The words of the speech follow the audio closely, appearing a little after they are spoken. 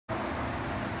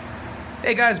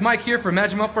Hey guys, Mike here for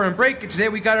Imagine Muffler and Brake. Today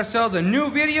we got ourselves a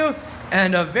new video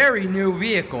and a very new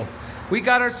vehicle. We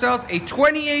got ourselves a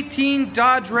 2018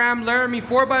 Dodge Ram Laramie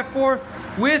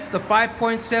 4x4 with the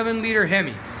 5.7 liter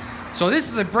Hemi. So this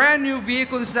is a brand new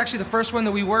vehicle. This is actually the first one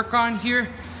that we work on here.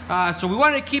 So we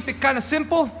wanted to keep it kind of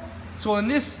simple. So in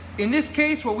this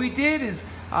case, what we did is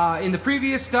in the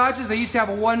previous Dodges, they used to have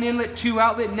a 1 inlet, 2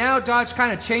 outlet. Now Dodge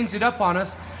kind of changed it up on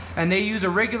us, and they use a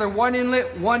regular 1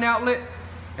 inlet, 1 outlet,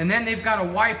 and then they've got a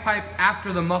Y pipe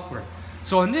after the muffler.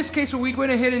 So in this case, what we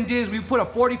went ahead and did is we put a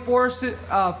 44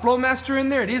 Flowmaster in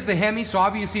there. It is the Hemi, so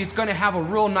obviously it's going to have a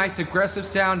real nice aggressive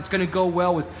sound. It's going to go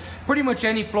well with pretty much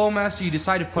any Flowmaster you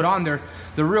decide to put on there.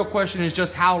 The real question is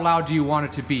just how loud do you want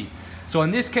it to be. So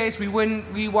in this case, we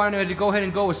wanted to go ahead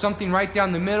and go with something right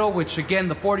down the middle, which again,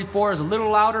 the 44 is a little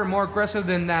louder, more aggressive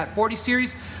than that 40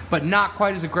 series, but not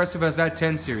quite as aggressive as that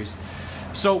 10 series.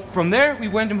 So from there, we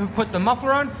went and put the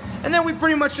muffler on, and then we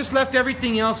pretty much just left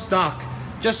everything else stock.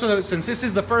 Just so that since this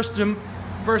is the first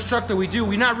truck that we do,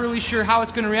 we're not really sure how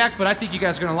it's going to react, but I think you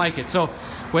guys are going to like it. So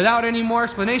without any more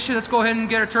explanation, let's go ahead and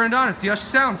get her turned on and see how she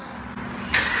sounds.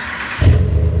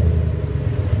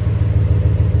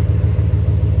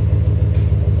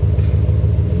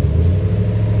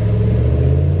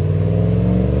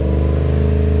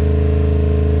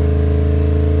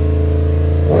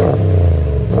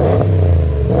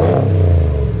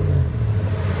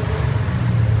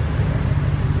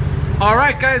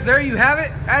 Alright guys, there you have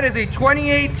it. That is a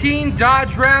 2018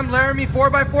 Dodge Ram Laramie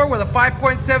 4x4 with a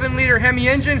 5.7 liter Hemi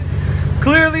engine.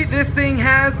 Clearly this thing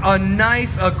has a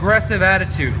nice aggressive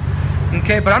attitude.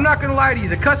 Okay, but I'm not going to lie to you.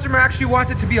 The customer actually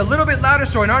wants it to be a little bit louder,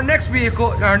 so in our next video,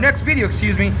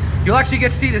 you'll actually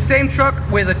get to see the same truck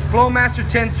with a Flowmaster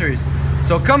 10 series.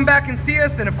 So come back and see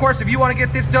us, and of course if you want to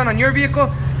get this done on your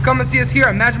vehicle, come and see us here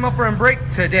at Imagine Muffler and Brake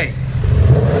today.